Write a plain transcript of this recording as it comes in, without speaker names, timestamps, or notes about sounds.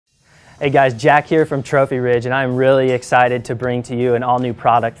Hey guys, Jack here from Trophy Ridge, and I'm really excited to bring to you an all-new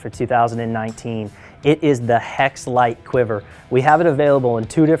product for 2019. It is the Hex Light Quiver. We have it available in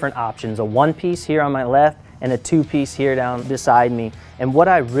two different options, a one-piece here on my left and a two-piece here down beside me. And what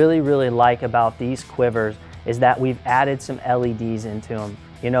I really like about these quivers is that we've added some LEDs into them.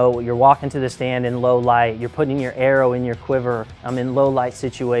 You know, you're walking to the stand in low light, you're putting your arrow in your quiver in low light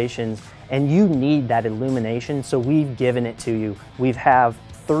situations, and you need that illumination, so we've given it to you. We have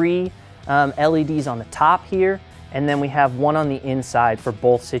three LEDs on the top here, and then we have one on the inside for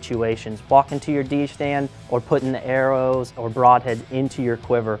both situations. Walking to your D stand or putting the arrows or broadheads into your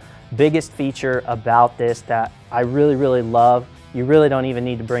quiver. Biggest feature about this that I really love, you really don't even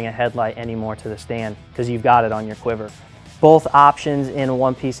need to bring a headlight anymore to the stand because you've got it on your quiver. Both options in a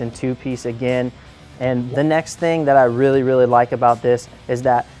one piece and two piece again. And the next thing that I really like about this is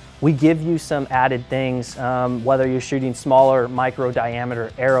that we give you some added things, whether you're shooting smaller micro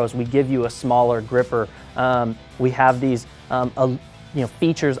diameter arrows, we give you a smaller gripper. We have these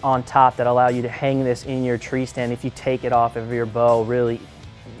features on top that allow you to hang this in your tree stand if you take it off of your bow, really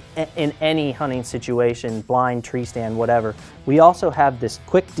in any hunting situation, blind, tree stand, whatever. We also have this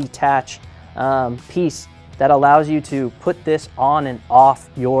quick detach piece that allows you to put this on and off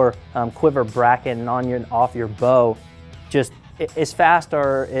your quiver bracket and on and off your bow just as fast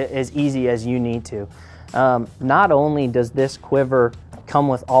or as easy as you need to. Not only does this quiver come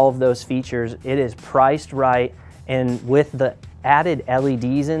with all of those features, it is priced right, and with the added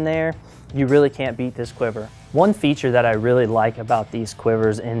LEDs in there, you really can't beat this quiver. One feature that I really like about these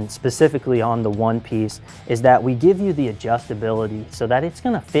quivers, and specifically on the one piece, is that we give you the adjustability so that it's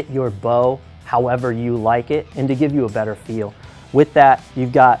gonna fit your bow however you like it and to give you a better feel. With that,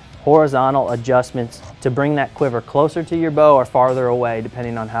 you've got horizontal adjustments to bring that quiver closer to your bow or farther away,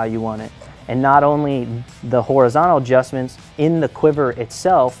 depending on how you want it. And not only the horizontal adjustments in the quiver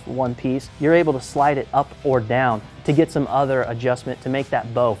itself, one piece, you're able to slide it up or down to get some other adjustment to make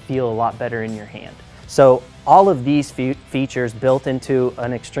that bow feel a lot better in your hand. So all of these features built into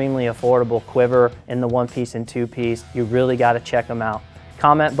an extremely affordable quiver in the one piece and two piece, you really got to check them out.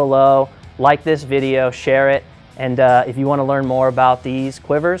 Comment below, like this video, share it, and if you want to learn more about these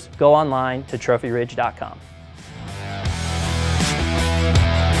quivers, go online to trophyridge.com.